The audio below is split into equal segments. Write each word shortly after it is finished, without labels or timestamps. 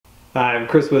Hi, I'm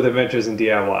Chris with Adventures in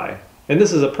DIY, and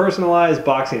this is a personalized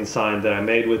boxing sign that I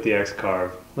made with the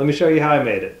X-Carve. Let me show you how I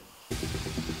made it.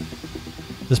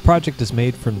 This project is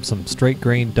made from some straight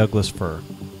grain Douglas Fir.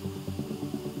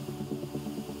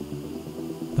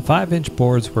 The 5-inch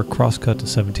boards were cross-cut to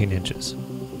 17 inches.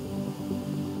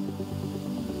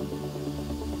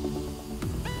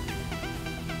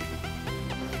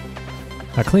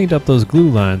 I cleaned up those glue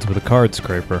lines with a card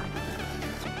scraper.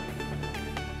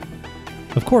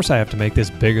 Of course I have to make this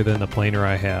bigger than the planer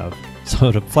I have,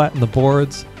 so to flatten the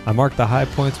boards, I marked the high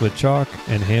points with chalk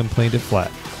and hand planed it flat.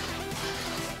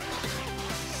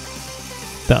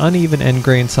 The uneven end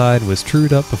grain side was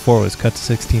trued up before it was cut to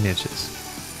 16 inches.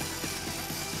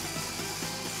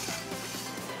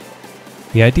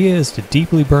 The idea is to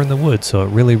deeply burn the wood so it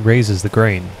really raises the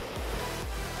grain.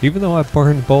 Even though I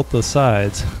burned both the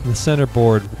sides, the center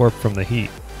board warped from the heat.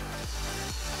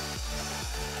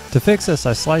 To fix this,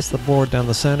 I sliced the board down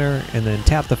the center and then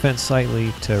tapped the fence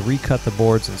slightly to recut the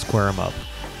boards and square them up.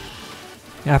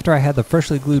 After I had the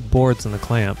freshly glued boards and the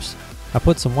clamps, I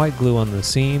put some white glue on the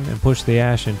seam and pushed the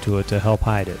ash into it to help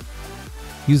hide it.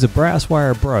 Use a brass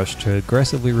wire brush to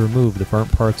aggressively remove the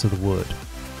burnt parts of the wood.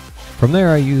 From there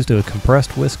I used a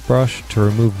compressed whisk brush to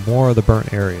remove more of the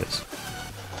burnt areas.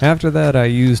 After that I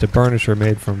used a burnisher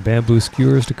made from bamboo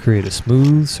skewers to create a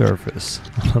smooth surface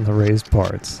on the raised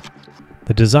parts.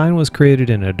 The design was created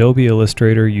in Adobe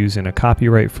Illustrator using a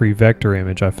copyright-free vector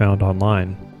image I found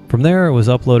online. From there it was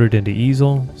uploaded into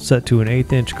easel, set to an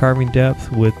 1/8 inch carving depth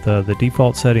with the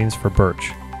default settings for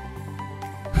birch.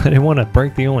 I didn't want to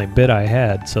break the only bit I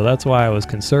had, so that's why I was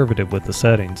conservative with the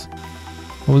settings.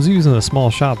 I was using a small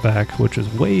shop vac, which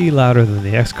is way louder than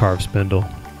the X-Carve spindle.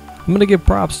 I'm going to give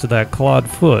props to that clawed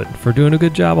foot for doing a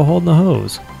good job of holding the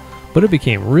hose. But it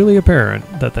became really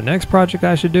apparent that the next project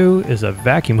I should do is a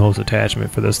vacuum hose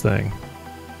attachment for this thing.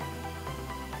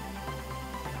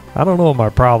 I don't know what my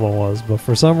problem was, but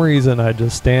for some reason I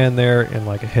just stand there in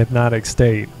like a hypnotic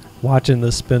state, watching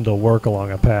this spindle work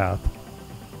along a path.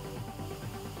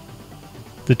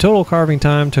 The total carving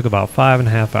time took about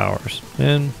 5.5 hours,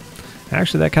 and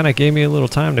actually that kind of gave me a little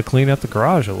time to clean up the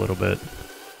garage a little bit.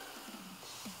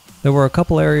 There were a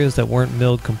couple areas that weren't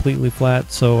milled completely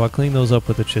flat, so I cleaned those up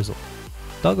with a chisel.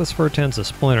 Douglas Fir tends to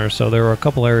splinter, so there were a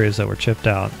couple areas that were chipped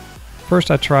out. First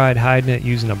I tried hiding it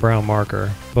using a brown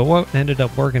marker, but what ended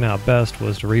up working out best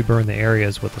was to reburn the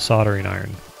areas with a soldering iron.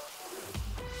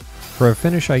 For a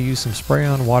finish I used some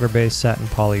spray-on water-based satin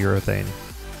polyurethane.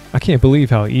 I can't believe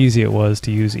how easy it was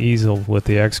to use easel with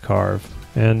the X-Carve,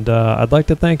 and I'd like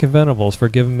to thank Inventables for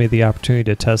giving me the opportunity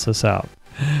to test this out.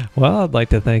 Well, I'd like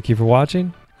to thank you for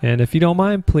watching. And if you don't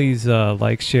mind, please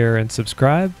like, share, and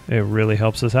subscribe. It really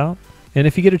helps us out. And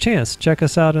if you get a chance, check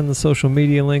us out in the social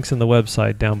media links and the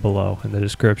website down below in the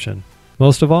description.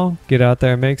 Most of all, get out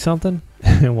there and make something,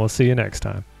 and we'll see you next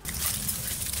time.